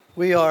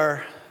We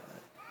are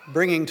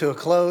bringing to a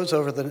close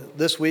over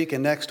this week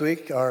and next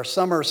week our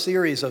summer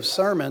series of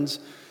sermons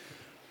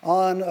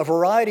on a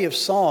variety of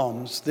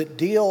psalms that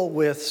deal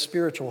with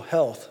spiritual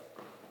health.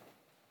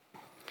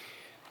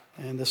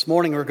 And this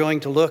morning we're going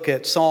to look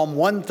at Psalm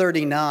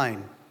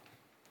 139.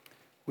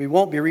 We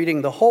won't be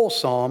reading the whole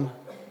psalm.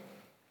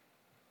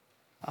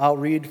 I'll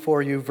read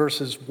for you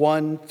verses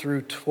 1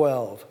 through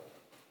 12.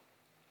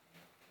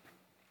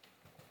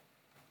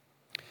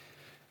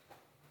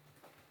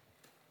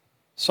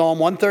 Psalm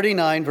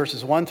 139,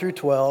 verses 1 through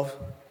 12.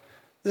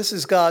 This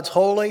is God's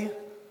holy,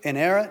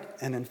 inerrant,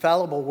 and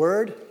infallible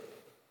word.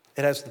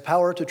 It has the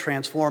power to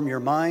transform your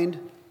mind,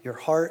 your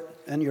heart,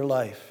 and your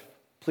life.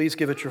 Please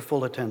give it your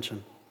full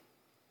attention.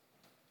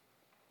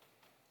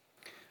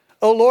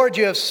 O Lord,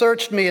 you have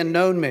searched me and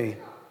known me.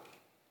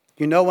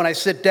 You know when I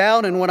sit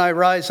down and when I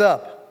rise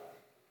up.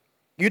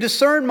 You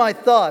discern my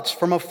thoughts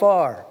from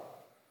afar.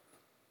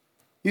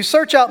 You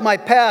search out my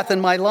path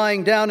and my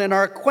lying down and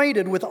are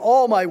acquainted with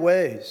all my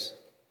ways.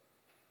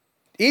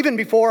 Even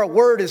before a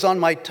word is on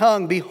my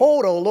tongue,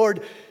 behold, O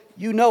Lord,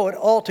 you know it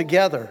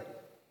altogether.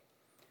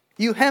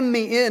 You hem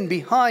me in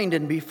behind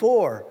and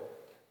before,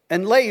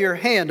 and lay your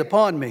hand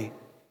upon me.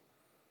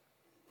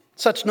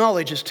 Such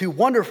knowledge is too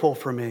wonderful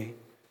for me.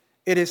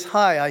 It is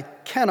high, I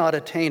cannot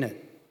attain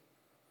it.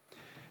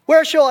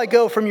 Where shall I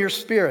go from your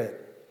spirit?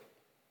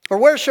 Or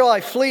where shall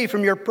I flee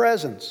from your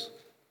presence?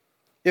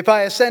 If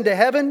I ascend to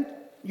heaven,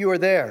 you are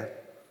there.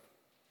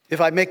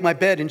 If I make my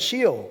bed in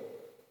Sheol,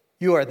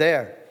 you are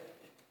there.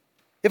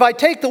 If I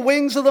take the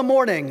wings of the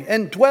morning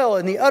and dwell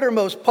in the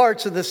uttermost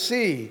parts of the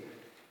sea,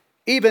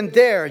 even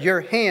there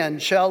your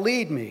hand shall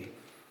lead me,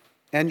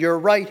 and your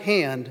right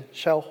hand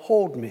shall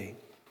hold me.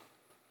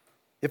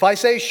 If I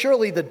say,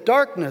 surely the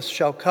darkness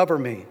shall cover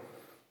me,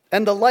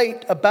 and the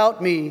light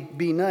about me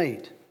be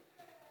night,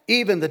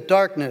 even the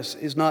darkness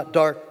is not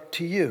dark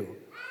to you.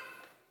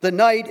 The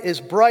night is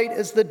bright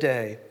as the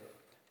day,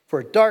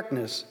 for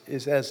darkness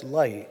is as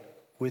light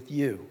with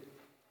you.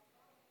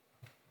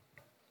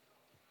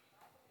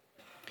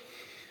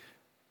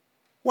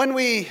 When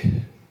we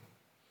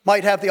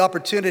might have the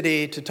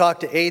opportunity to talk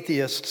to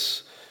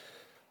atheists,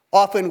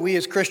 often we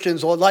as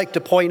Christians would like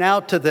to point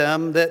out to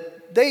them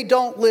that they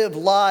don't live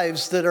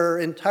lives that are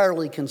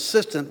entirely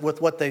consistent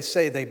with what they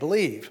say they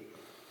believe.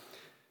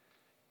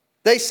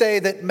 They say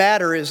that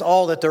matter is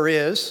all that there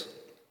is,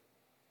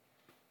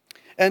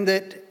 and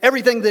that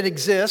everything that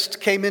exists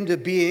came into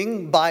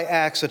being by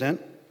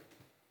accident,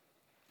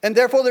 and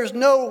therefore there's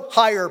no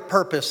higher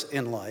purpose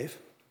in life.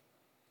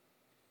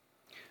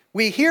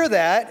 We hear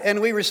that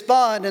and we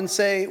respond and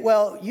say,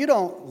 well, you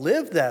don't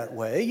live that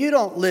way. You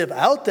don't live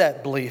out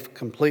that belief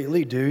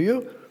completely, do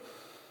you?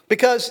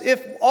 Because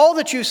if all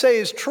that you say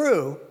is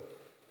true,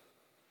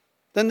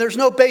 then there's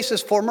no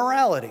basis for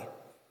morality.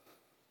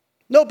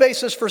 No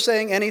basis for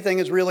saying anything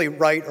is really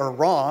right or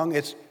wrong.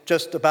 It's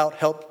just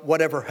about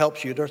whatever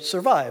helps you to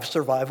survive.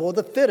 Survival of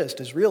the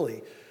fittest is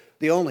really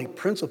the only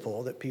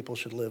principle that people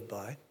should live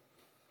by.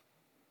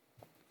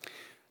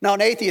 Now,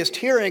 an atheist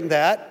hearing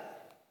that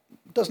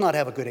does not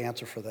have a good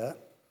answer for that.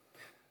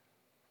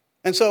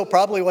 And so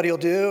probably what he'll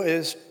do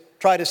is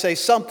try to say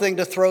something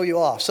to throw you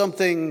off,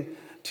 something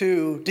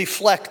to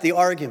deflect the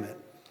argument.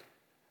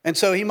 And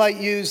so he might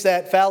use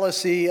that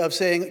fallacy of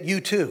saying, you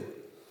too.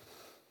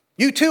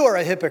 You too are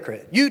a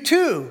hypocrite. You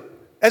too,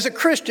 as a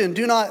Christian,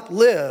 do not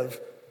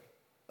live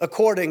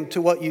according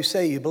to what you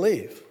say you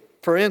believe.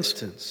 For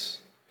instance,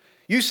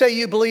 you say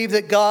you believe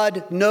that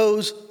God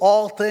knows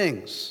all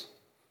things,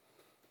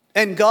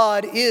 and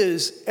God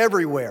is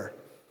everywhere.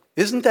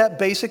 Isn't that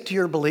basic to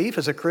your belief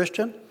as a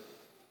Christian?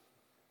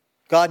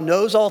 God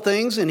knows all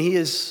things and he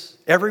is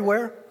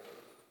everywhere?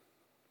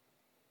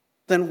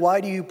 Then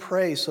why do you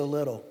pray so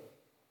little?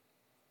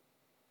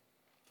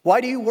 Why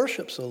do you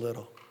worship so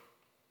little?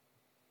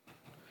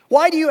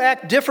 Why do you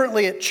act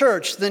differently at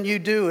church than you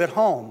do at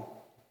home?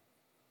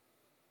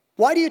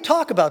 Why do you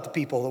talk about the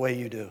people the way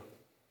you do?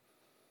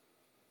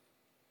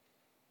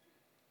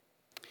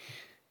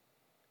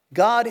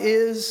 God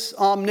is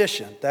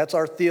omniscient. That's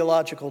our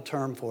theological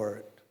term for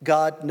it.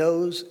 God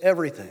knows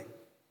everything.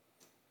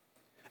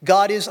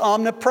 God is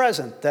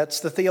omnipresent.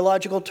 That's the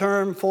theological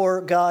term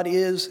for God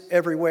is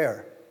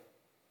everywhere.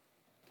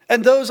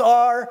 And those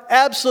are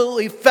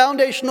absolutely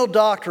foundational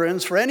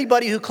doctrines for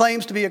anybody who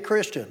claims to be a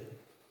Christian.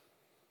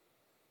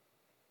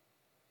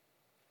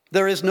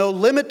 There is no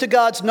limit to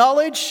God's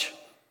knowledge,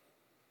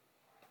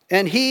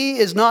 and he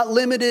is not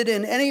limited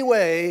in any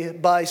way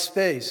by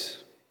space.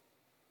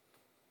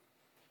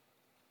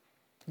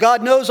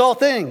 God knows all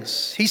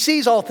things. He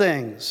sees all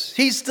things.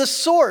 He's the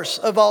source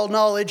of all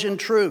knowledge and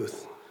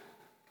truth.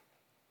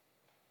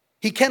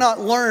 He cannot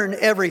learn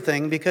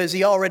everything because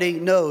he already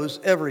knows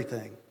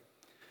everything.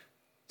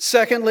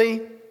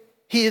 Secondly,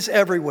 he is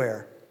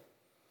everywhere.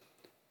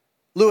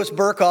 Louis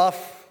Berkhoff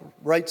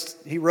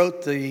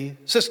wrote the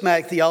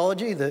systematic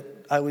theology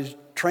that I was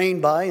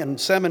trained by in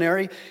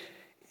seminary.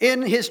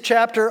 In his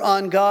chapter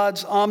on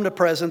God's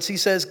omnipresence, he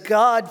says,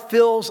 God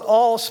fills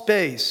all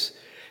space.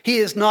 He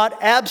is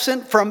not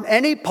absent from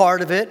any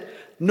part of it,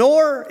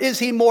 nor is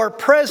he more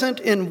present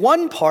in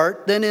one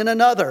part than in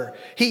another.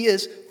 He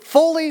is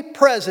fully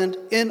present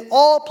in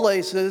all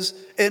places,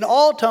 in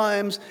all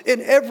times,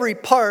 in every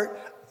part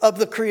of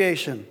the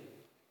creation.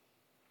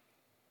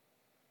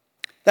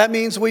 That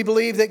means we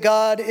believe that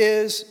God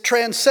is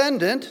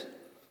transcendent.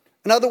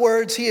 In other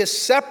words, he is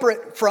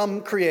separate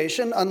from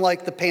creation,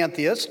 unlike the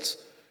pantheists.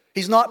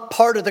 He's not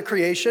part of the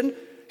creation.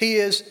 He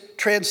is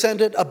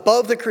transcendent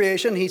above the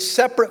creation. He's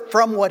separate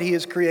from what he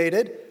has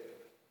created.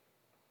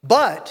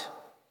 But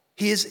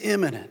he is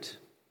immanent.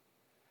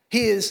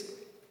 He is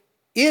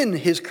in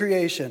his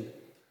creation.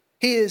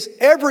 He is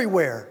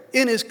everywhere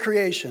in his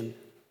creation,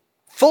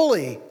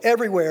 fully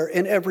everywhere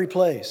in every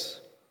place.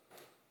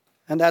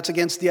 And that's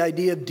against the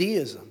idea of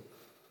deism,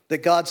 that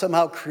God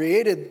somehow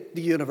created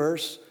the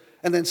universe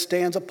and then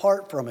stands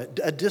apart from it,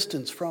 a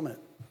distance from it.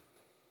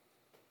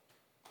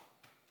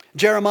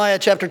 Jeremiah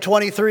chapter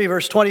 23,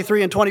 verse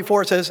 23 and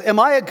 24 says, "Am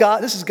I a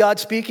God?" This is God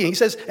speaking. He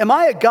says, "Am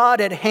I a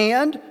God at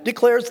hand,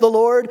 declares the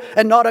Lord,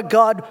 and not a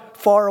God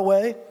far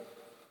away?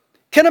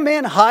 Can a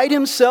man hide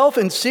himself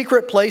in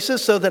secret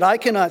places so that I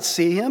cannot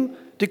see him,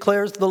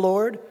 declares the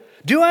Lord?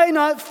 Do I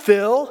not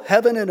fill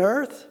heaven and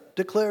earth,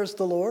 declares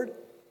the Lord?"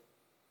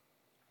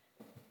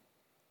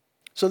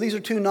 So these are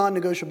two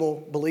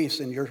non-negotiable beliefs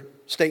in your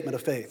statement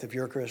of faith if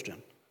you're a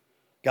Christian.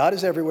 God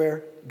is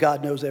everywhere.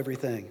 God knows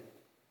everything.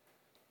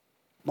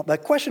 My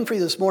question for you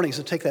this morning is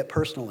to take that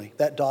personally,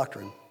 that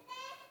doctrine.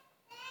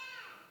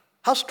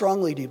 How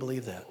strongly do you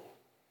believe that?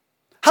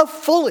 How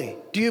fully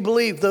do you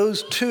believe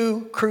those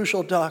two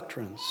crucial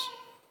doctrines?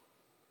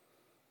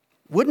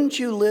 Wouldn't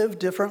you live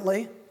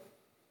differently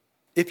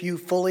if you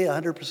fully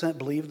 100%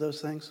 believed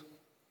those things?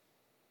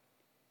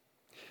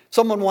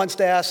 Someone once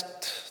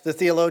asked the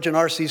theologian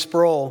R.C.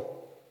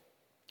 Sproul,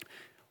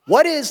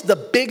 "What is the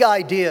big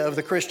idea of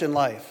the Christian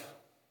life?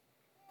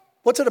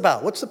 What's it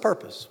about? What's the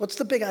purpose? What's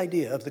the big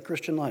idea of the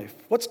Christian life?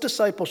 What's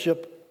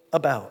discipleship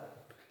about?"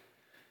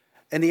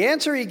 And the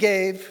answer he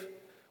gave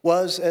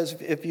was, as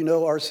if you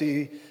know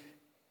R.C.,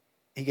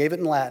 he gave it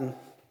in Latin.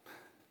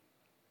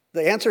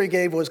 The answer he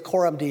gave was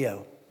coram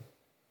Deo.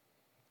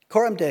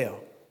 Coram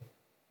Deo,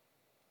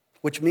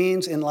 which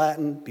means in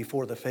Latin,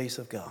 before the face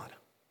of God.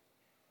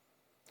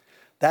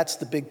 That's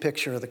the big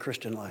picture of the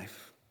Christian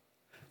life.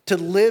 To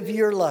live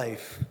your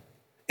life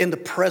in the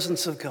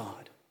presence of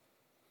God,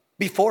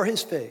 before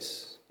his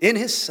face, in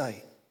his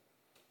sight,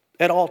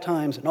 at all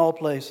times, in all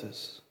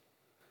places.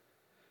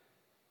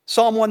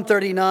 Psalm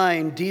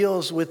 139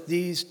 deals with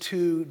these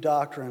two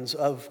doctrines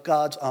of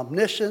God's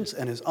omniscience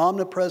and his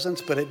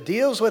omnipresence, but it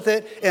deals with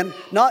it in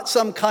not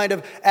some kind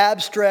of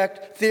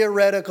abstract,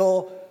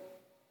 theoretical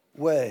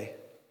way,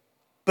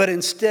 but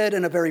instead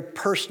in a very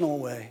personal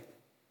way.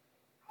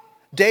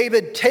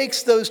 David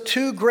takes those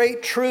two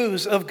great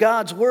truths of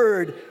God's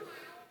word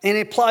and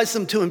he applies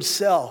them to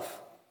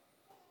himself.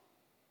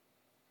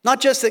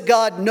 Not just that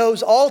God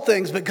knows all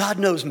things, but God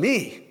knows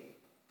me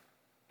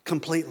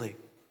completely.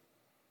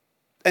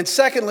 And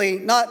secondly,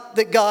 not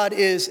that God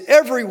is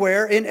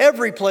everywhere, in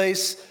every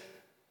place,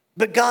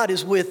 but God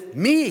is with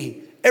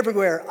me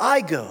everywhere I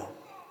go.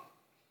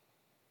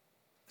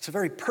 It's a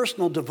very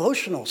personal,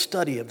 devotional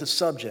study of the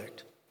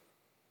subject.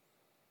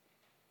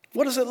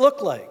 What does it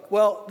look like?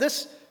 Well,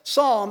 this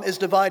psalm is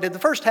divided, the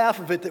first half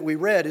of it that we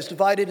read is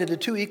divided into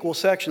two equal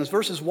sections.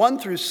 Verses 1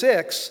 through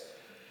 6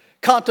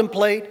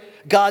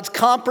 contemplate God's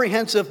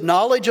comprehensive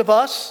knowledge of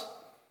us,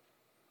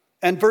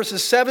 and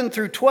verses 7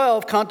 through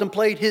 12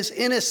 contemplate his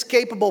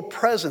inescapable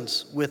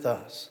presence with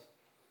us.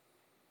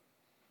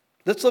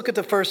 Let's look at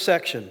the first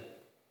section.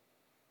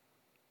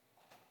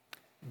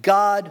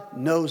 God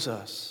knows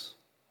us.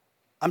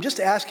 I'm just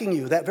asking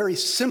you, that very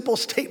simple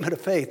statement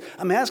of faith,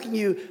 I'm asking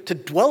you to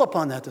dwell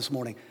upon that this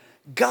morning.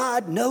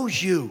 God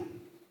knows you.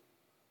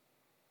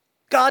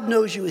 God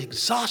knows you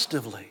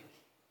exhaustively.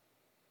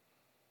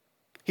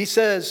 He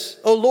says,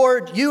 "O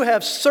Lord, you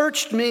have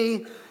searched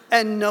me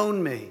and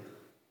known me."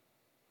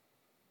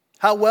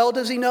 How well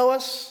does he know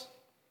us?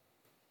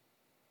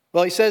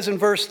 Well, he says in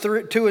verse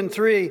 2 and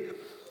 3,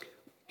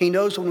 he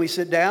knows when we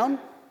sit down.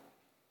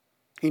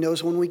 He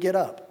knows when we get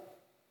up.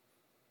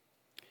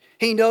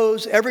 He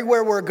knows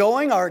everywhere we're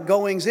going, our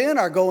goings in,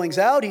 our goings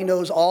out. He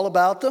knows all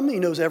about them. He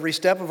knows every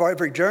step of our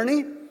every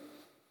journey.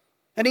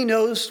 And he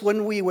knows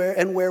when we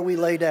where we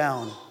lay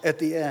down at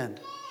the end.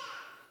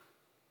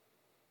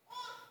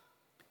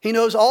 He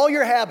knows all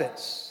your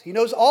habits. He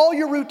knows all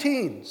your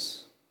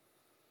routines.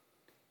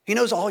 He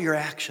knows all your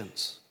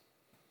actions.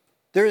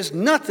 There is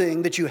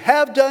nothing that you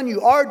have done,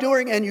 you are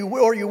doing,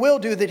 or you will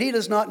do that he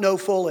does not know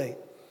fully.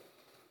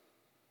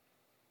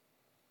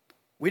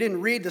 We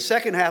didn't read the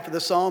second half of the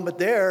psalm, but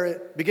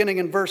there, beginning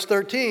in verse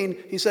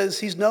 13, he says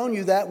he's known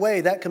you that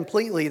way, that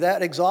completely,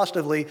 that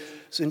exhaustively,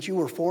 since you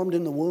were formed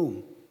in the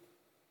womb.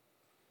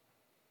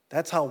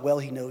 That's how well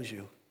he knows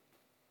you.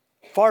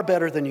 Far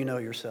better than you know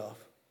yourself.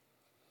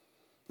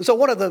 And so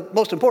one of the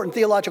most important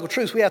theological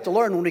truths we have to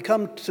learn when we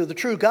come to the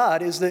true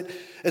God is that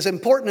as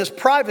important as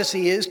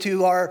privacy is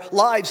to our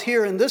lives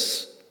here in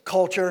this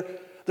culture,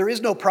 there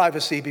is no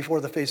privacy before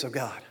the face of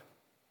God.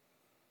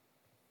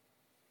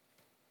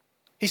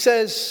 He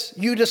says,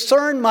 you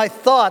discern my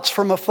thoughts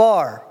from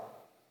afar.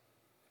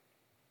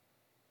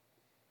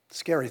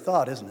 Scary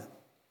thought, isn't it?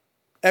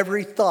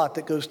 Every thought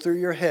that goes through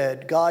your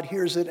head, God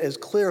hears it as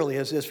clearly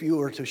as if you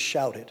were to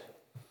shout it.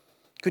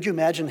 Could you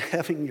imagine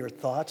having your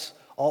thoughts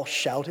all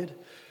shouted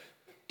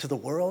to the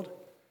world?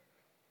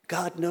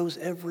 God knows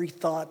every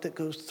thought that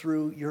goes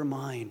through your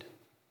mind.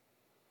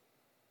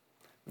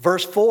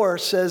 Verse 4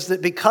 says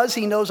that because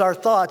he knows our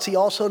thoughts, he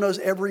also knows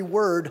every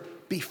word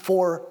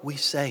before we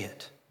say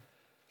it.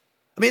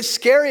 I mean, it's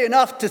scary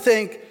enough to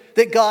think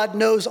that God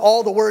knows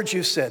all the words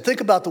you said.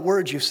 Think about the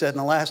words you said in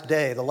the last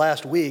day, the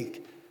last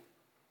week.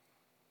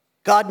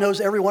 God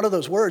knows every one of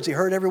those words. He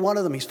heard every one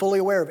of them. He's fully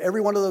aware of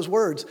every one of those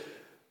words.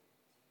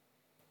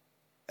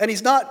 And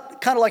he's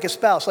not kind of like a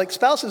spouse. Like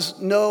spouses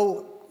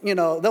know,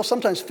 they'll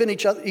sometimes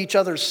finish each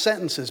other's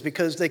sentences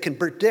because they can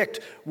predict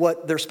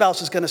what their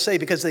spouse is going to say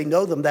because they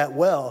know them that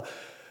well.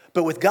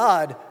 But with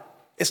God,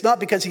 it's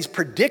not because he's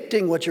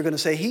predicting what you're going to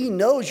say. He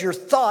knows your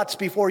thoughts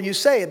before you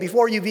say it.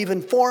 Before you've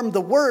even formed the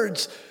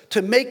words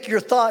to make your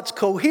thoughts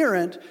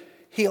coherent,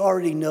 he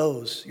already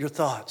knows your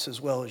thoughts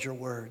as well as your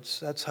words.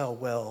 That's how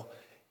well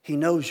he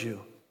knows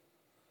you.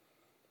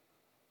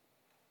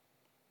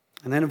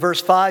 And then in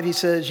verse 5, he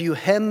says, you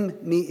hem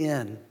me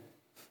in.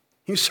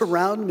 You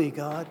surround me,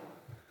 God.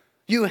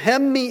 You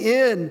hem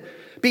me in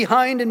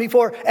behind and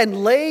before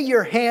and lay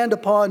your hand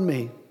upon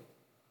me.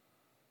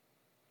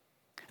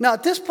 Now,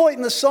 at this point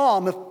in the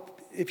psalm,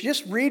 if you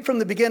just read from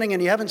the beginning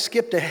and you haven't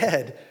skipped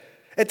ahead,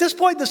 at this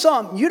point in the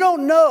psalm, you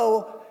don't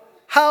know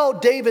how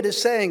David is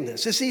saying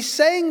this. Is he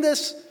saying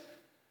this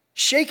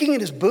shaking in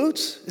his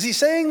boots? Is he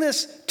saying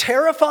this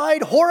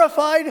terrified,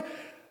 horrified,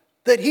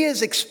 that he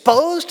is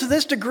exposed to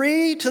this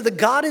degree to the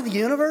God of the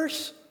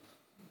universe?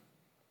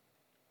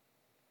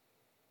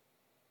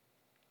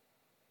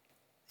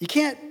 You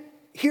can't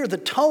hear the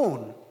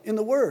tone in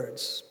the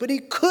words, but he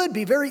could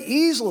be very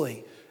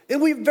easily.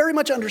 And we very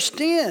much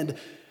understand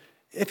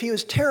if he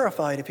was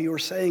terrified if he were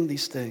saying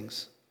these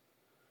things.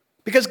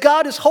 Because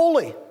God is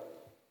holy.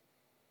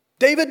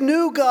 David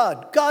knew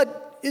God. God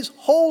is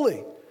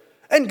holy.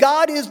 And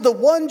God is the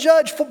one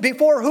judge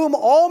before whom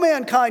all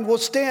mankind will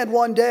stand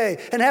one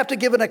day and have to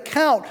give an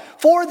account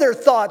for their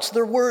thoughts,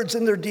 their words,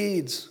 and their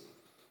deeds.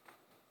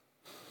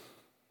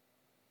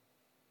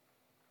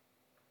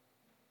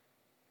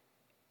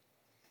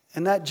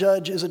 And that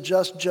judge is a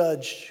just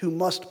judge who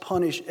must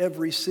punish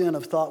every sin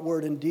of thought,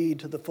 word, and deed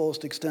to the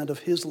fullest extent of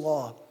his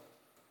law.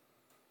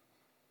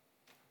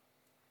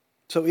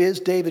 So is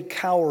David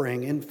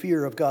cowering in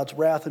fear of God's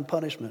wrath and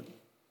punishment?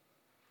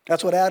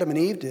 That's what Adam and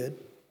Eve did.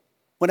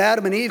 When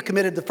Adam and Eve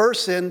committed the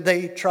first sin,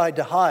 they tried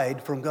to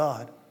hide from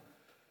God.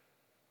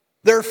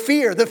 Their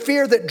fear, the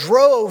fear that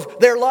drove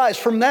their lives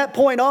from that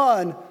point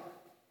on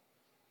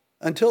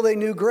until they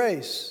knew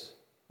grace,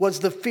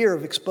 was the fear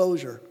of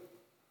exposure.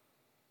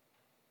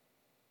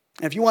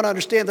 And if you want to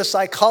understand the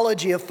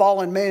psychology of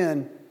fallen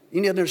man,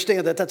 you need to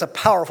understand that that's a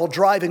powerful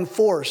driving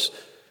force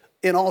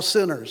in all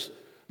sinners.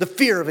 The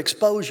fear of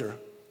exposure.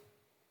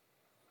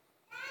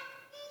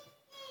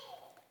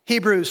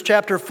 Hebrews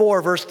chapter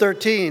 4, verse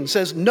 13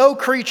 says, no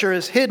creature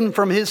is hidden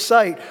from his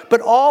sight,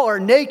 but all are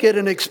naked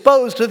and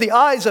exposed to the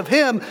eyes of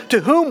him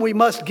to whom we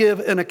must give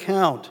an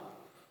account.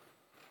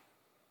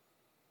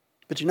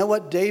 But you know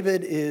what?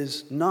 David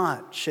is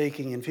not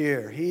shaking in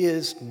fear. He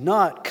is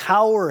not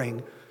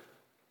cowering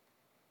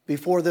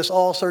before this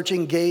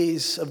all-searching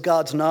gaze of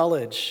God's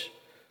knowledge.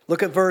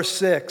 Look at verse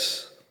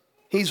 6.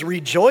 He's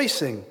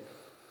rejoicing.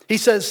 He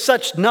says,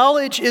 such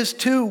knowledge is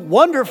too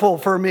wonderful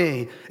for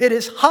me. It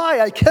is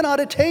high, I cannot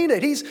attain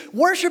it. He's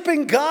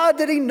worshiping God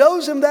that he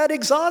knows him that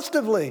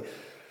exhaustively.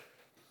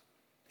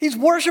 He's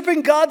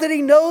worshiping God that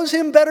he knows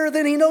him better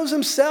than he knows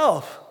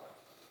himself.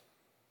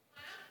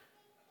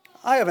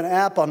 I have an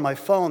app on my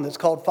phone that's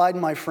called Find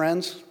My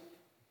Friends.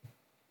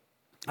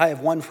 I have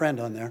one friend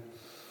on there.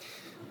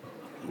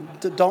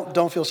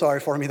 Don't feel sorry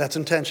for me, that's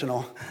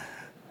intentional.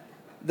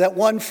 That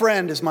one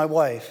friend is my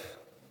wife.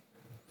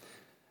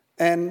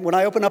 And when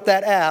I open up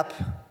that app,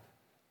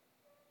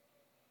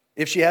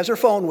 if she has her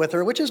phone with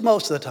her, which is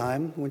most of the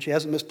time, when she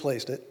hasn't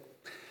misplaced it,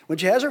 when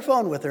she has her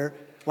phone with her,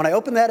 when I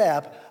open that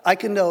app, I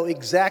can know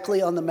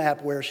exactly on the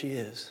map where she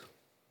is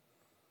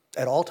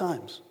at all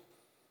times.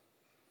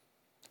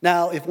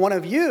 Now, if one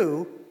of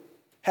you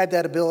had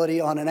that ability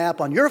on an app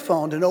on your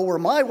phone to know where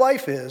my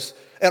wife is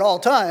at all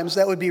times,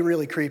 that would be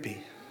really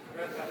creepy.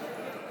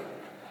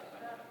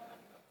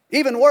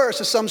 Even worse,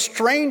 if some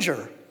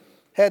stranger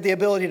had the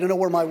ability to know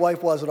where my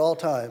wife was at all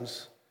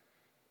times,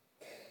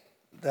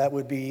 that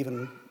would be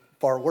even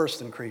far worse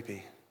than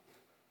creepy.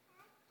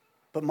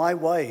 But my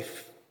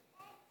wife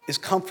is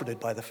comforted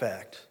by the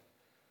fact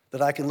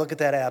that I can look at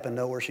that app and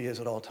know where she is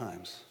at all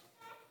times.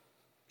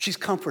 She's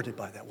comforted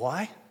by that.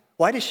 Why?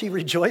 Why does she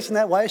rejoice in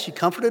that? Why is she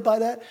comforted by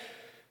that?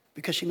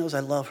 Because she knows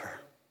I love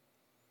her.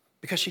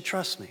 Because she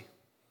trusts me.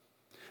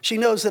 She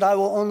knows that I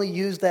will only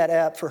use that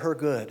app for her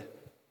good.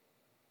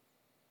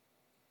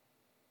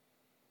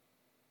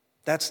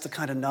 That's the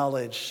kind of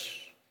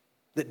knowledge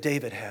that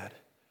David had.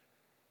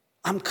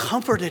 I'm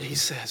comforted, he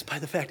says, by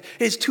the fact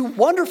it's too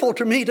wonderful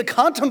to me to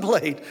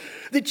contemplate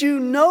that you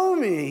know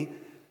me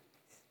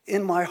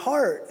in my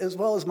heart, as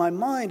well as my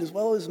mind, as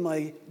well as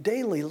my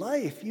daily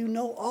life. You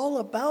know all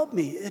about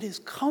me. It is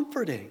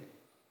comforting.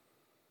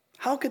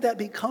 How could that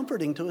be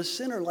comforting to a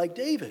sinner like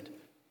David?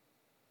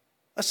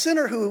 A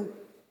sinner who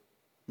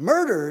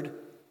murdered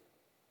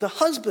the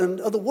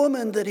husband of the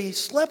woman that he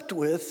slept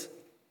with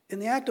in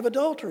the act of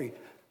adultery.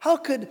 How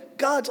could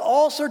God's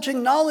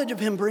all-searching knowledge of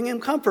him bring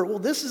him comfort? Well,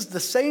 this is the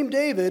same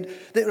David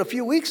that a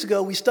few weeks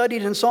ago we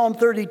studied in Psalm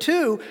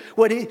 32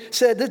 when he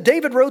said that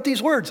David wrote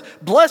these words,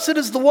 "Blessed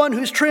is the one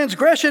whose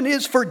transgression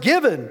is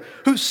forgiven,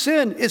 whose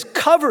sin is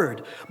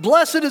covered.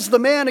 Blessed is the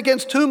man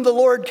against whom the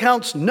Lord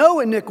counts no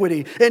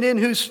iniquity, and in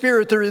whose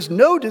spirit there is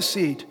no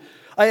deceit.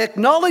 I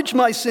acknowledged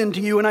my sin to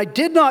you, and I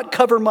did not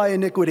cover my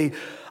iniquity.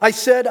 I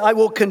said, I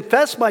will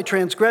confess my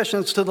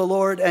transgressions to the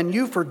Lord, and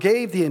you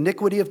forgave the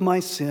iniquity of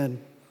my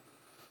sin."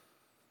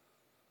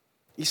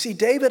 You see,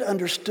 David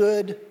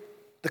understood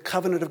the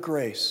covenant of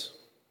grace.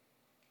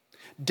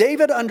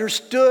 David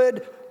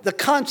understood the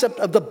concept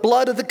of the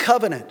blood of the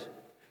covenant.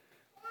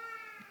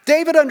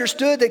 David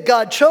understood that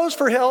God chose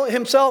for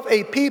himself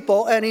a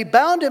people, and he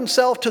bound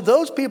himself to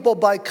those people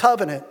by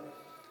covenant.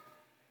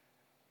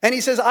 And he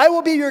says, I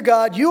will be your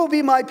God, you will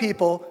be my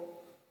people,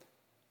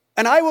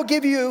 and I will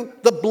give you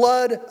the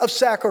blood of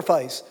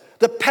sacrifice,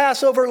 the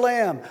Passover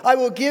lamb. I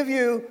will give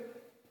you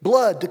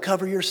blood to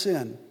cover your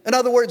sin. In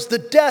other words, the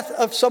death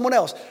of someone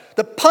else,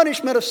 the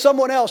punishment of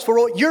someone else for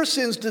what your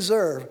sins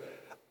deserve.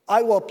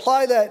 I will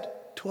apply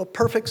that to a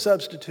perfect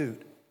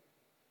substitute.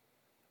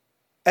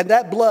 And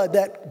that blood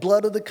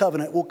of the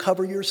covenant will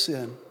cover your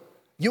sin.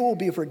 You will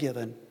be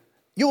forgiven.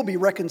 You will be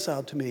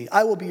reconciled to me.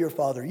 I will be your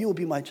father. You will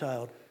be my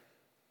child.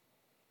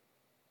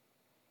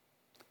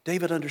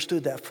 David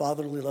understood that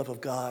fatherly love of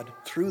God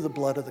through the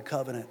blood of the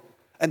covenant.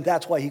 And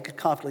that's why he could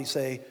confidently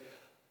say,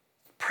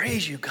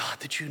 praise you, God,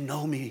 that you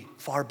know me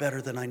far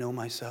better than I know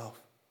myself.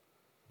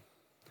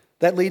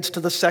 That leads to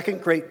the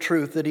second great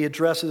truth that he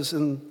addresses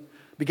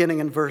beginning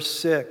in verse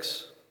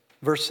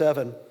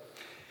 7.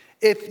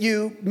 If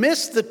you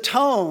miss the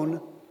tone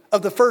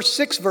of the first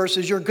 6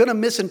 verses, you're going to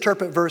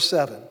misinterpret verse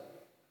 7.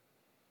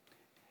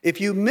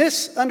 If you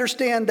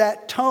misunderstand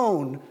that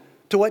tone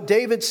to what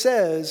David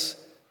says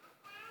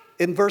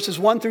in verses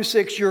 1 through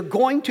 6, you're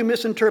going to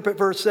misinterpret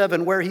verse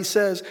 7, where he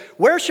says,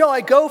 where shall I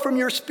go from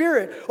your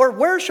spirit? Or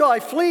where shall I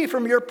flee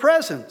from your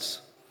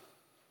presence?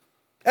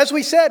 As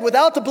we said,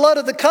 without the blood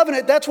of the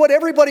covenant, that's what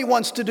everybody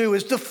wants to do,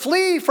 is to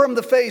flee from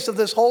the face of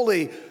this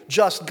holy,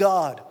 just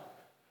God.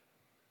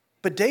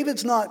 But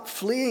David's not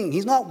fleeing.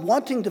 He's not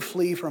wanting to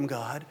flee from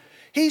God.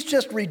 He's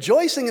just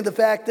rejoicing in the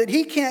fact that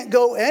he can't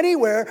go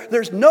anywhere.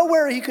 There's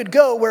nowhere he could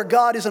go where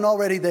God isn't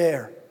already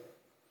there.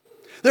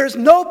 There's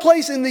no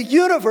place in the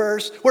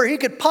universe where he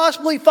could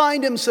possibly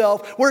find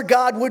himself where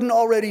God wouldn't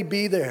already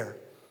be there.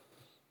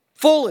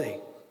 Fully.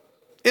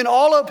 In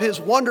all of his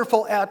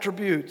wonderful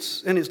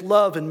attributes and his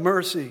love and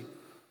mercy.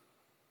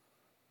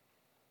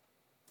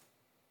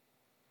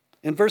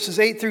 In verses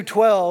 8 through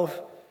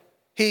 12,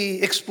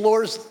 he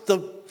explores the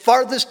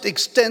farthest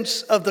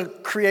extents of the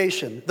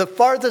creation, the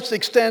farthest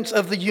extents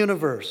of the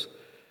universe.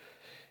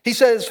 He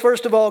says,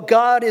 first of all,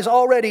 God is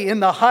already in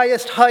the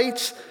highest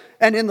heights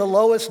and in the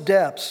lowest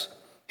depths.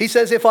 He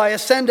says, if I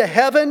ascend to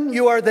heaven,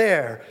 you are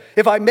there.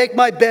 If I make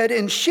my bed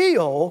in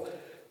Sheol,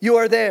 you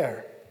are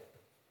there.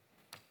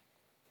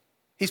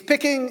 He's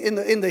picking,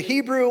 in the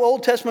Hebrew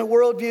Old Testament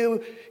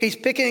worldview, he's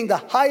picking the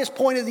highest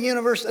point of the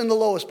universe and the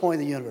lowest point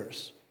of the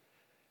universe.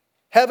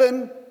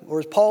 Heaven, or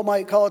as Paul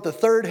might call it, the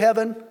third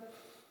heaven,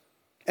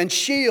 and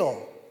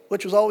Sheol,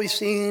 which was always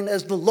seen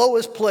as the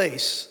lowest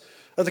place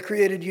of the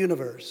created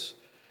universe.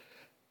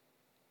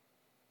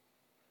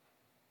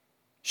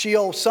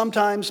 Sheol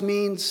sometimes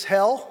means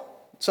hell.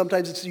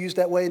 Sometimes it's used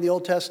that way in the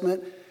Old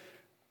Testament.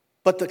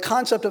 But the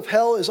concept of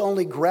hell is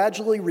only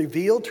gradually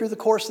revealed through the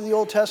course of the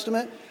Old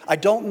Testament. I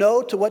don't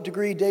know to what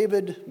degree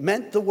David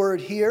meant the word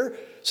here.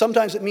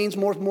 Sometimes it means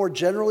more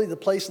generally the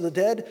place of the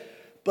dead.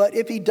 But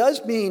if he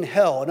does mean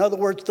hell, in other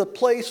words, the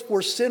place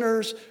where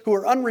sinners who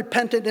are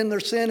unrepentant in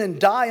their sin and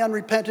die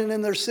unrepentant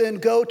in their sin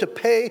go to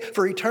pay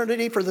for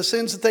eternity for the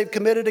sins that they've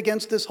committed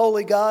against this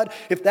holy God,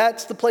 if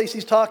that's the place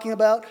he's talking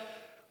about,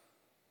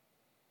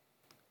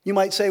 you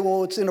might say,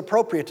 well, it's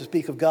inappropriate to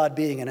speak of God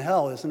being in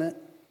hell, isn't it?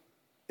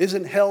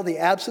 Isn't hell the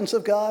absence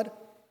of God?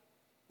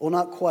 Well,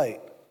 not quite.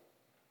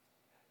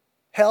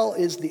 Hell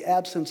is the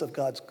absence of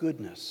God's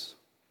goodness.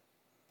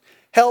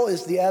 Hell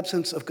is the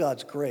absence of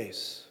God's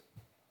grace.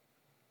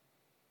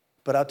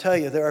 But I'll tell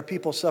you, there are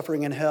people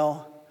suffering in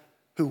hell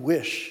who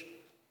wish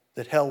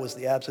that hell was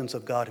the absence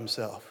of God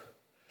himself.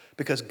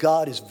 Because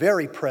God is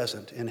very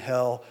present in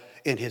hell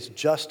in his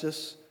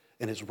justice,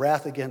 in his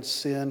wrath against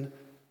sin,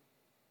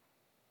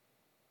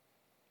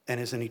 and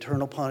is an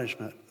eternal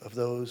punishment of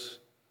those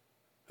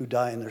who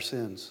die in their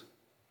sins.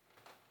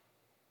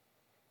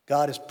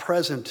 God is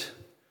present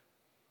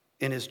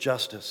in his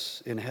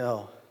justice in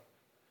hell.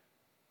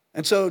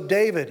 And so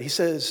David, he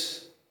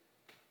says,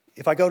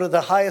 if I go to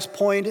the highest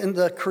point in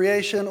the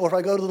creation or if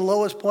I go to the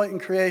lowest point in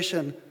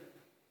creation,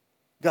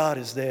 God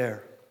is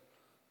there.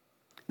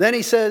 Then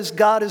he says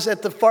God is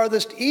at the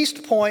farthest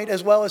east point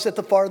as well as at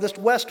the farthest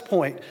west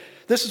point.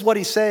 This is what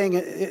he's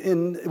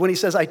saying when he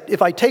says,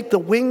 if I take the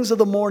wings of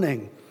the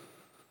morning,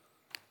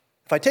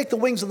 if I take the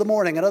wings of the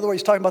morning, in other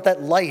words, he's talking about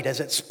that light as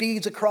it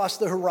speeds across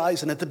the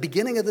horizon at the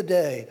beginning of the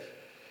day.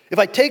 If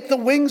I take the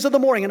wings of the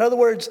morning, in other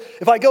words,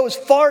 if I go as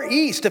far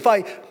east, if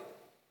I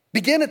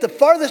begin at the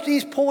farthest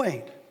east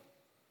point,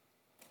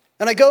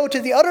 and I go to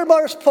the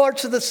uttermost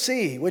parts of the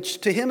sea, which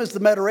to him is the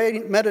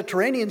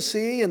Mediterranean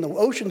Sea, and the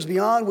oceans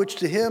beyond, which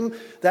to him,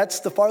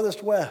 that's the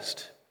farthest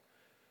west.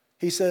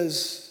 He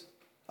says,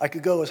 I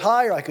could go as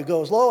high or I could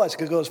go as low, I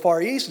could go as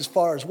far east, as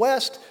far as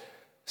west.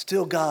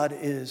 Still, God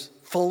is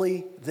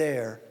fully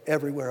there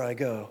everywhere I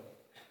go.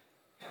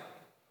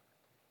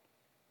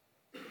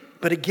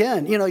 But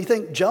again, you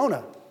think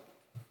Jonah.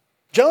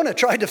 Jonah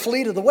tried to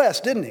flee to the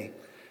west, didn't he?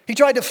 He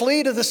tried to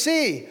flee to the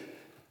sea,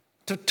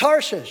 to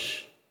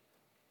Tarshish.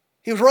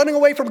 He was running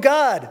away from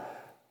God.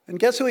 And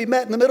guess who he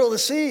met in the middle of the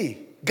sea?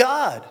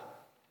 God.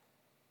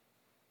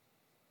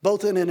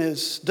 Both in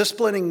his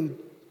disciplining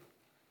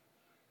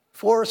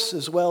force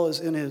as well as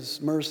in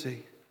his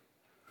mercy.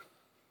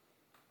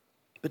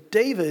 But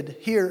David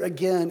here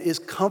again is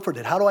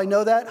comforted. How do I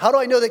know that? How do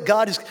I know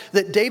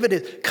that David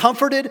is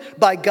comforted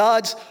by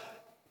God's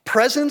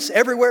presence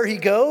everywhere he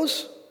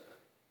goes?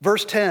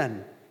 Verse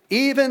 10,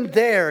 even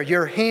there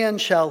your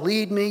hand shall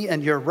lead me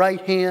and your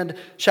right hand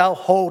shall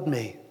hold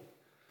me.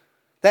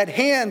 That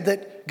hand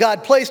that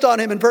God placed on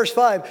him in verse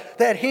 5,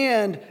 that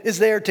hand is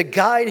there to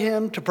guide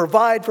him, to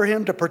provide for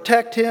him, to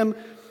protect him,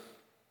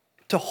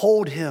 to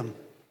hold him.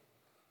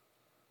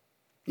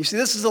 You see,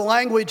 this is the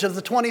language of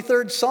the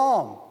 23rd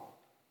Psalm.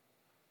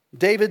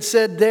 David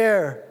said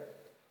there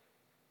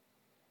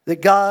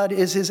that God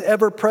is his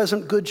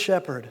ever-present good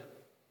shepherd,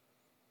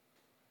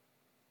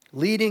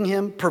 leading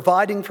him,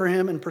 providing for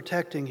him, and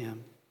protecting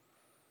him.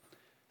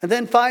 And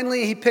then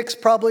finally, he picks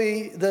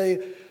probably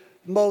the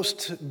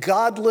most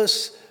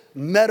godless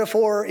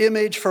metaphor,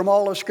 image from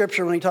all of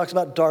Scripture when he talks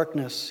about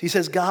darkness. He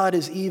says, God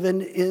is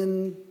even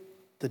in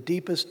the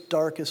deepest,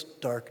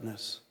 darkest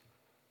darkness.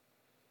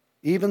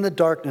 Even the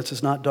darkness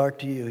is not dark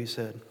to you, he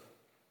said.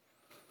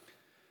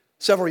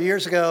 Several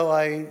years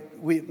ago,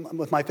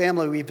 with my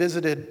family, we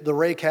visited the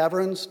Ray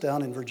Caverns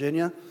down in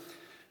Virginia.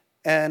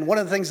 And one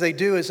of the things they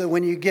do is that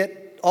when you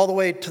get all the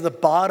way to the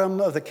bottom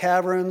of the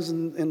caverns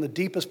and in the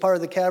deepest part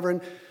of the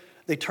cavern,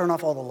 they turn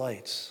off all the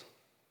lights.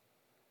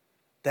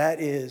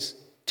 That is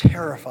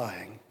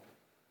terrifying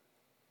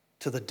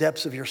to the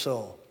depths of your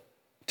soul,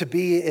 to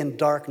be in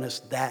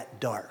darkness that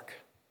dark.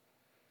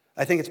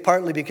 I think it's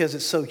partly because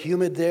it's so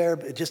humid there,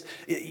 but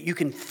you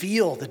can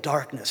feel the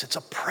darkness. It's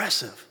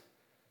oppressive.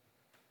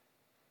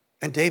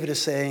 And David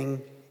is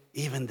saying,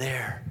 even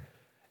there,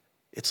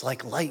 it's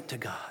like light to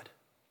God.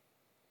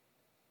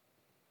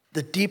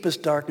 The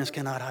deepest darkness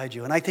cannot hide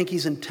you. And I think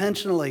he's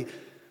intentionally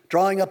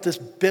drawing up this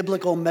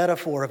biblical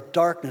metaphor of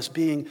darkness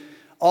being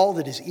all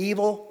that is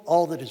evil,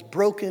 all that is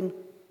broken,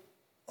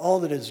 all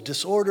that is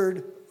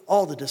disordered,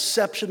 all the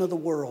deception of the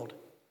world.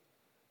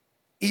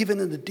 Even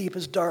in the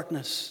deepest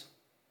darkness,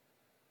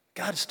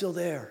 God is still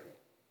there.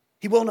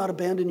 He will not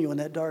abandon you in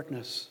that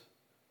darkness.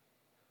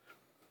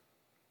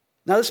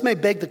 Now, this may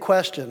beg the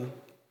question,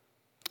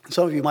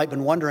 some of you might have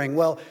been wondering,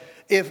 well,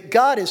 if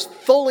God is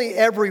fully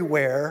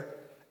everywhere,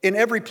 in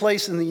every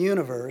place in the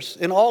universe,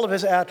 in all of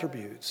his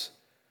attributes,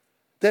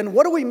 then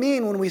what do we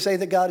mean when we say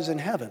that God is in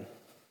heaven?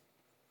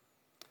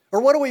 Or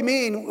what do we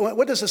mean,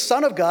 what does the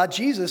Son of God,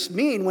 Jesus,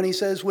 mean when he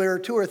says, where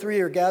 2 or 3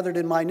 are gathered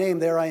in my name,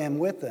 there I am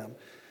with them?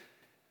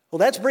 Well,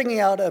 that's bringing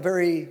out a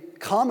very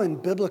common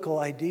biblical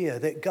idea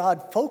that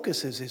God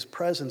focuses his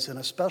presence in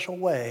a special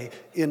way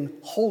in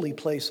holy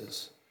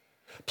places.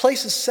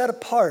 Places set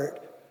apart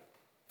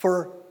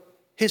for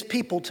his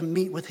people to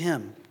meet with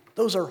him.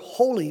 Those are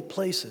holy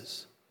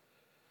places.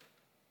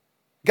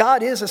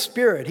 God is a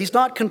spirit. He's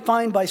not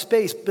confined by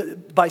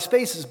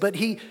spaces, but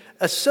he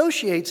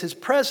associates his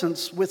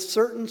presence with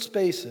certain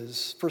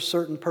spaces for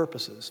certain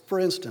purposes. For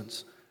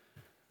instance,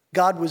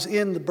 God was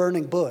in the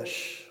burning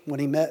bush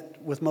when he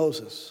met with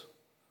Moses.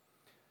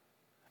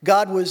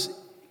 God was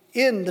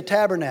in the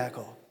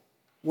tabernacle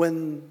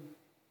when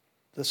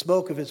the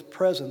smoke of his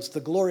presence, the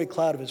glory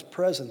cloud of his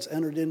presence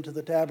entered into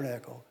the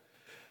tabernacle.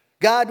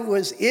 God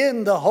was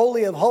in the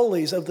Holy of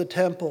Holies of the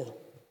temple.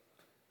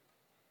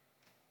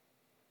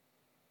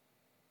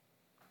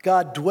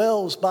 God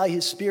dwells by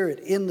his Spirit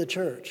in the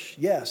church.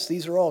 Yes,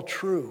 these are all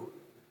true.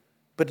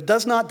 But it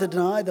does not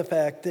deny the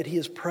fact that he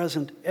is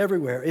present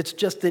everywhere. It's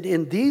just that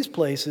in these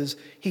places,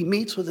 he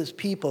meets with his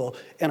people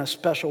in a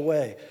special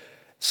way.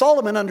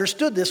 Solomon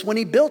understood this when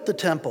he built the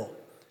temple.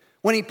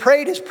 When he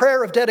prayed his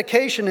prayer of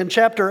dedication in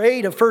chapter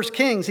 8 of 1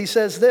 Kings, he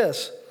says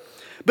this,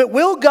 "But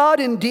will God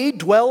indeed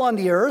dwell on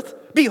the earth?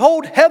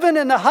 Behold, heaven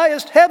and the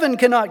highest heaven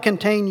cannot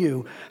contain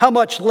you. How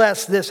much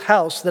less this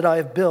house that I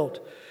have built?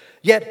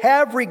 Yet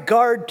have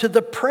regard to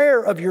the prayer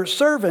of your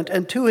servant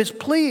and to his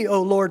plea,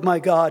 O Lord my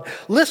God,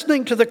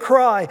 listening to the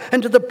cry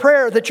and to the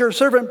prayer that your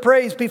servant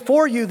prays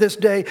before you this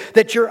day,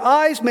 that your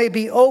eyes may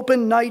be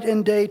open night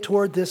and day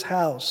toward this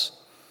house."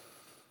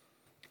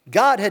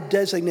 God had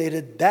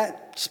designated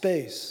that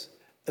space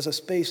as a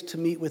space to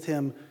meet with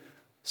him,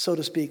 so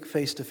to speak,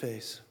 face to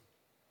face.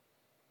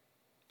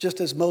 Just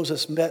as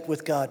Moses met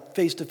with God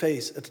face to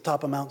face at the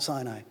top of Mount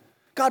Sinai.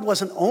 God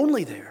wasn't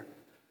only there,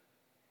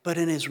 but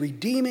in his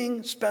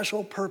redeeming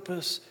special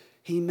purpose,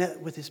 he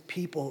met with his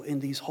people in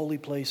these holy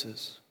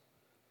places.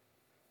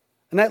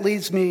 And that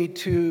leads me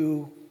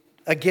to,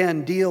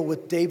 again, deal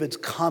with David's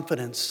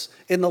confidence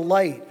in the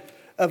light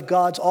of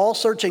God's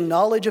all-searching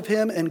knowledge of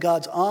him and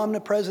God's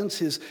omnipresence,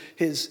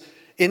 his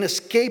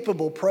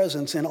inescapable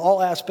presence in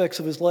all aspects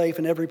of his life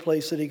and every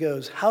place that he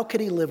goes. How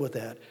could he live with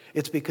that?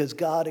 It's because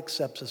God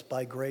accepts us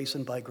by grace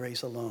and by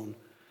grace alone.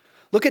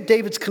 Look at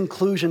David's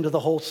conclusion to the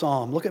whole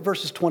psalm. Look at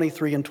verses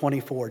 23 and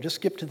 24. Just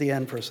skip to the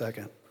end for a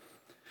second.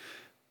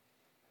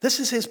 This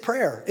is his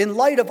prayer. In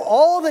light of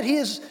all that he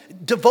has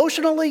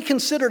devotionally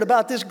considered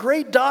about this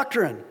great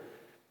doctrine,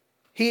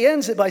 he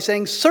ends it by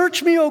saying,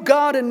 "Search me, O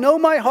God, and know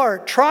my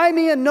heart. Try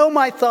me and know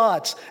my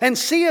thoughts, and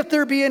see if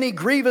there be any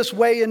grievous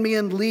way in me,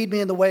 and lead me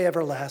in the way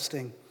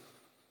everlasting."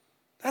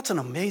 That's an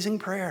amazing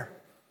prayer.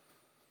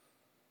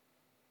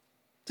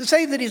 To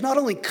say that he's not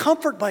only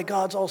comforted by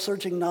God's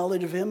all-searching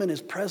knowledge of him and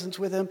his presence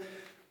with him,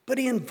 but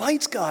he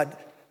invites God,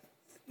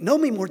 know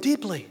me more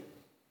deeply.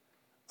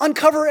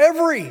 Uncover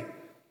every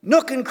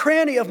nook and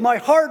cranny of my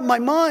heart and my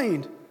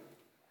mind.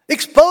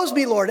 Expose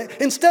me, Lord.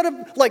 Instead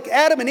of like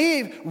Adam and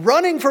Eve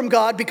running from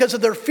God because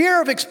of their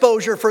fear of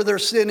exposure for their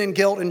sin and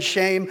guilt and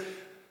shame,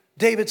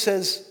 David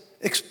says,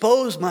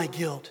 expose my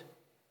guilt.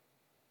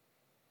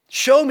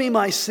 Show me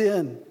my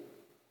sin.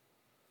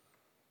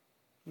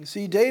 You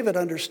see, David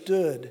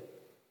understood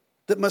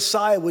that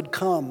Messiah would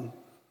come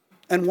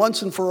and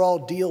once and for all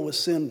deal with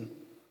sin.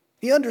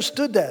 He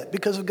understood that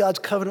because of God's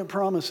covenant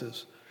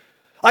promises.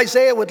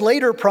 Isaiah would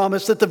later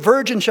promise that the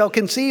virgin shall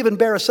conceive and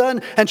bear a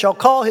son and shall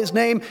call his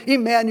name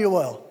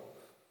Emmanuel.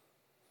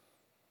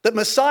 That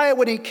Messiah,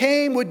 when he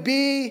came, would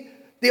be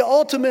the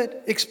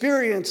ultimate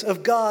experience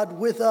of God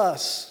with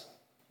us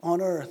on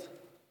earth.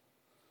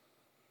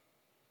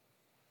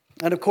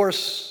 And of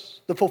course,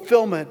 the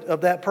fulfillment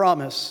of that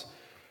promise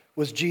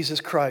was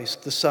Jesus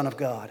Christ, the Son of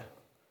God.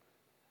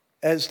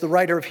 As the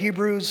writer of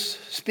Hebrews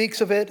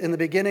speaks of it in the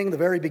beginning, the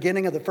very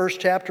beginning of the first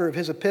chapter of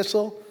his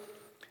epistle,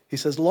 he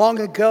says, "Long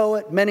ago,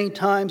 at many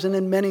times and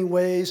in many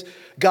ways,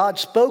 God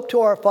spoke to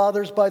our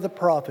fathers by the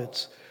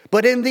prophets.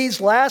 But in these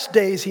last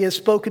days, he has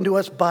spoken to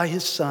us by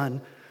his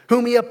Son,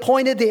 whom he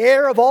appointed the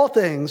heir of all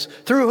things,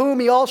 through whom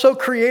he also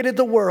created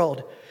the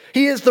world.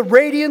 He is the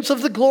radiance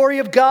of the glory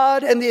of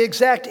God and the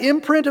exact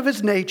imprint of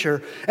his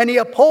nature, and he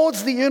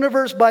upholds the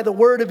universe by the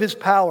word of his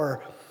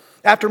power.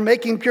 After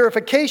making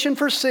purification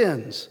for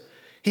sins,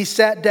 he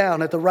sat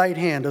down at the right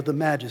hand of the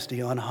Majesty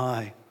on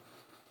high."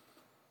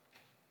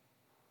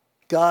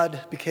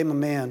 God became a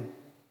man.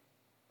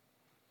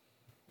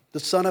 The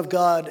Son of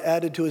God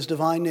added to his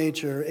divine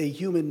nature a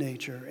human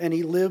nature, and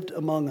he lived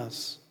among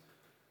us.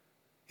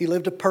 He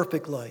lived a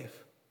perfect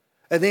life.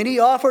 And then he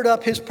offered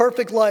up his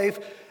perfect life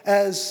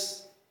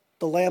as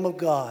the Lamb of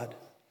God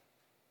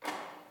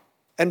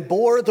and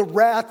bore the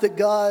wrath that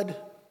God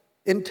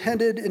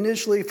intended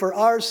initially for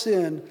our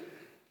sin.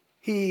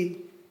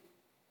 He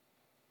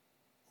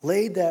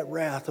laid that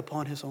wrath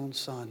upon his own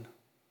Son.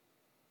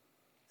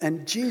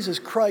 And Jesus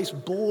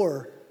Christ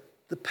bore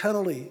the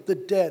penalty, the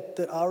debt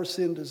that our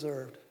sin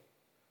deserved.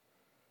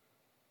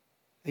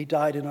 He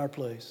died in our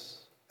place.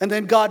 And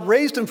then God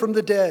raised him from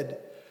the dead,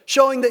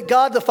 showing that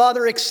God the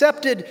Father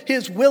accepted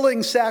his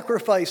willing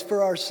sacrifice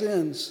for our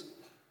sins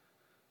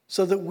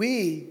so that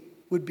we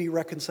would be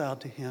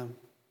reconciled to him,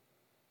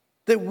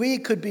 that we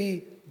could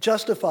be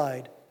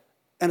justified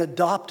and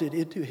adopted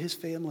into his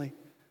family,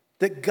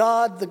 that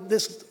God,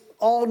 this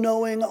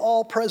all-knowing,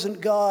 all-present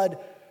God,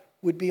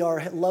 would be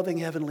our loving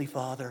Heavenly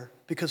Father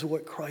because of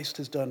what Christ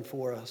has done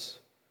for us.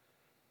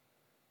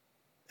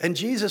 And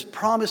Jesus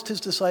promised his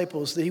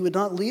disciples that he would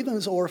not leave them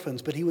as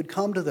orphans, but he would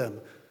come to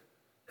them,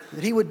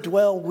 that he would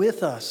dwell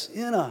with us,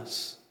 in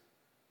us,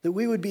 that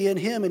we would be in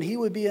him and he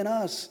would be in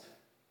us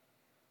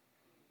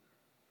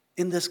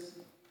in this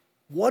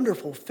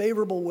wonderful,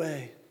 favorable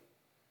way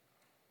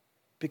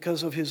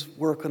because of his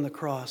work on the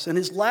cross. And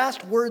his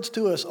last words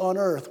to us on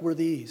earth were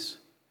these: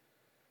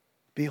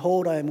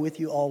 "Behold, I am with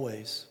you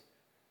always,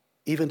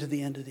 even to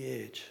the end of the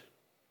age."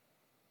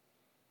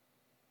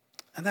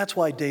 And that's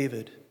why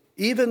David,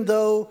 even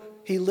though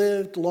he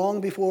lived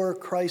long before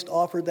Christ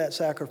offered that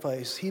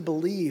sacrifice, he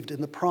believed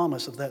in the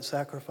promise of that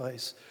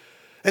sacrifice.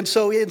 And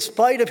so in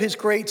spite of his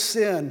great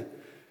sin,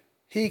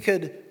 he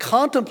could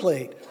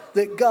contemplate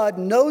that God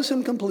knows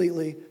him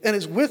completely and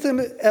is with him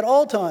at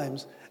all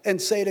times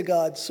and say to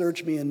God,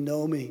 "Search me and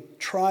know me,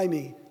 try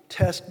me,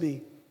 test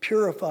me,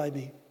 purify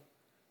me,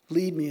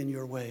 lead me in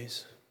your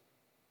ways."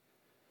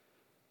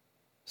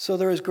 So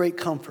there is great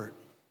comfort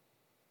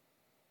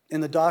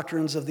in the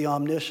doctrines of the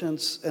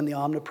omniscience and the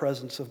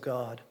omnipresence of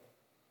God.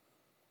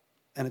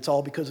 And it's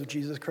all because of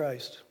Jesus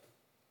Christ.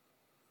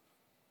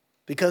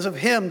 Because of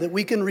him that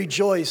we can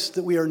rejoice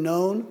that we are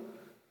known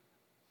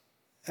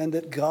and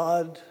that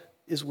God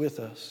is with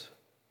us.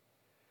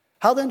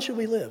 How then should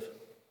we live?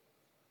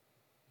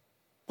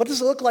 What does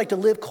it look like to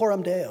live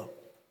coram Deo,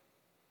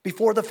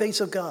 before the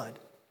face of God?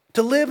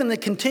 To live in the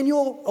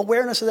continual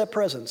awareness of that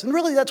presence. And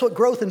really that's what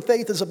growth in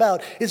faith is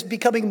about, is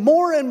becoming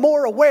more and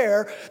more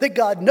aware that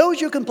God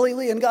knows you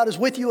completely and God is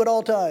with you at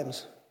all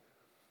times.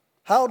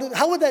 How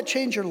would that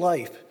change your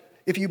life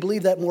if you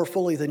believe that more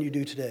fully than you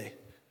do today?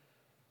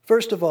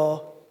 First of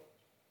all,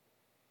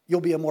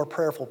 you'll be a more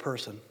prayerful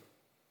person.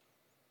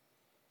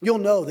 You'll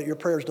know that your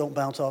prayers don't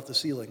bounce off the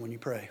ceiling when you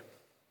pray.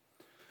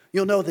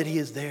 You'll know that he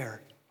is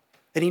there.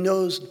 And he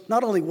knows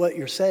not only what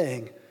you're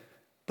saying,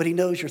 but he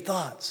knows your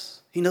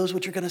thoughts. He knows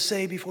what you're going to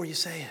say before you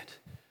say it.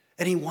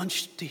 And he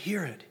wants to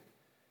hear it.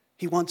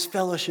 He wants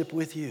fellowship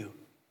with you.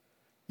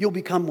 You'll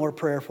become more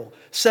prayerful.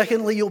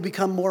 Secondly, you'll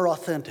become more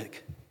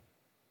authentic.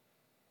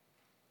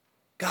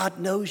 God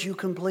knows you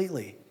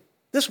completely.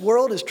 This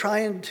world is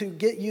trying to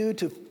get you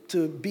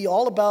to be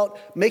all about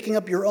making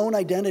up your own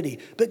identity.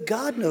 But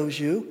God knows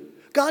you.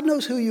 God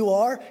knows who you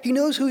are. He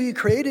knows who he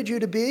created you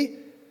to be.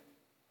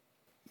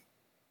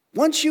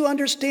 Once you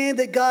understand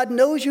that God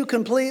knows you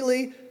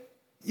completely,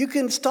 you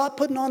can stop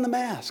putting on the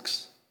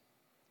masks.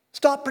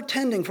 Stop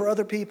pretending for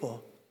other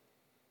people.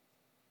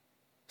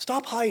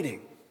 Stop hiding.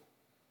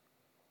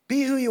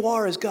 Be who you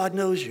are as God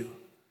knows you,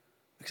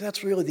 because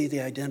that's really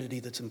the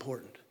identity that's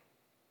important.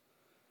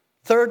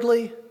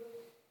 Thirdly,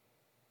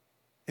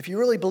 if you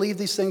really believe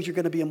these things, you're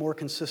going to be a more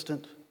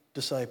consistent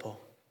disciple.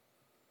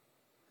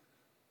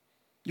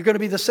 You're going to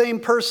be the same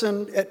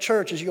person at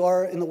church as you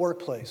are in the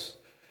workplace.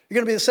 You're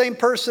going to be the same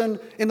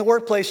person in the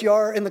workplace you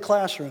are in the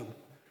classroom.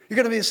 You're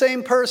going to be the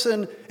same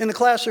person in the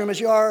classroom as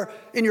you are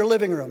in your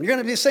living room. You're going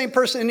to be the same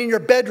person in your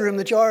bedroom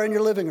that you are in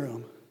your living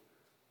room.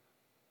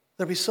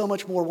 There'll be so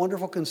much more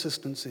wonderful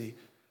consistency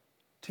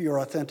to your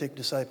authentic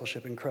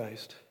discipleship in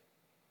Christ.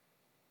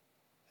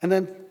 And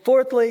then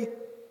fourthly,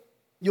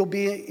 you'll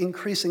be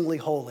increasingly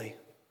holy.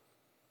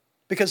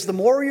 Because the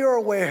more you're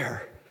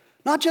aware,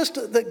 not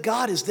just that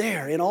God is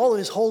there in all of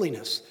his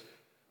holiness,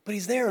 but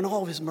he's there in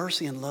all of his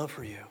mercy and love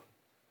for you,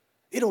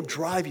 it'll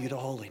drive you to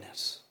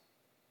holiness.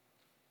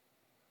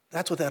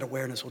 That's what that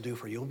awareness will do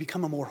for you. You'll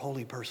become a more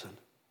holy person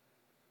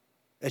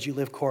as you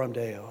live coram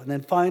Deo. And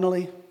then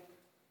finally,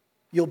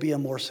 you'll be a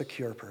more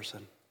secure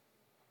person.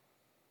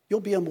 You'll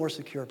be a more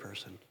secure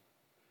person.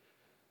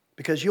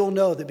 Because you'll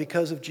know that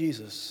because of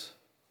Jesus,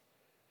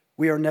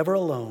 we are never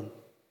alone,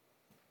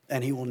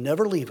 and he will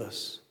never leave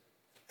us,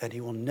 and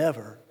he will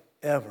never,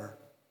 ever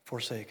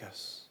forsake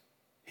us.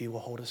 He will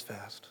hold us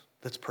fast.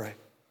 Let's pray.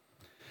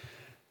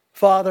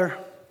 Father,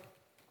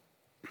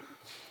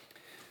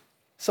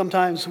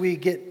 sometimes we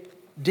get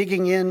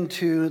digging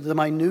into the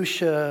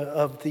minutia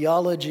of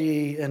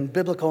theology and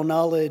biblical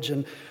knowledge,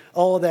 and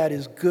all of that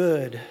is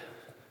good,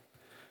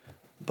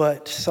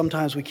 but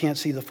sometimes we can't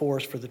see the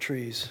forest for the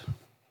trees.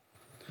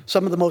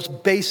 Some of the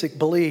most basic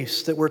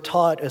beliefs that we're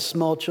taught as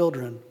small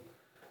children,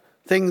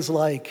 things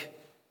like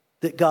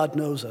that God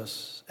knows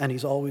us and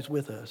he's always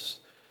with us.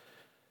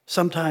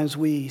 Sometimes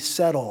we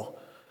settle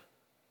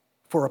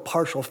for a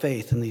partial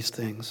faith in these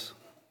things.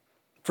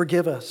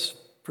 Forgive us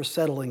for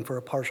settling for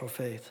a partial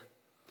faith.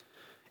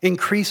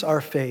 Increase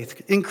our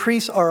faith.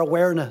 Increase our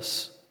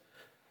awareness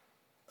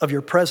of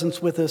your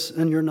presence with us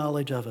and your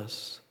knowledge of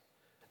us,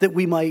 that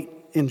we might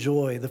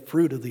enjoy the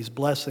fruit of these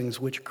blessings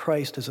which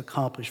Christ has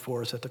accomplished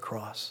for us at the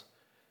cross.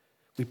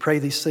 We pray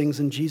these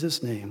things in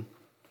Jesus' name.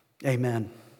 Amen.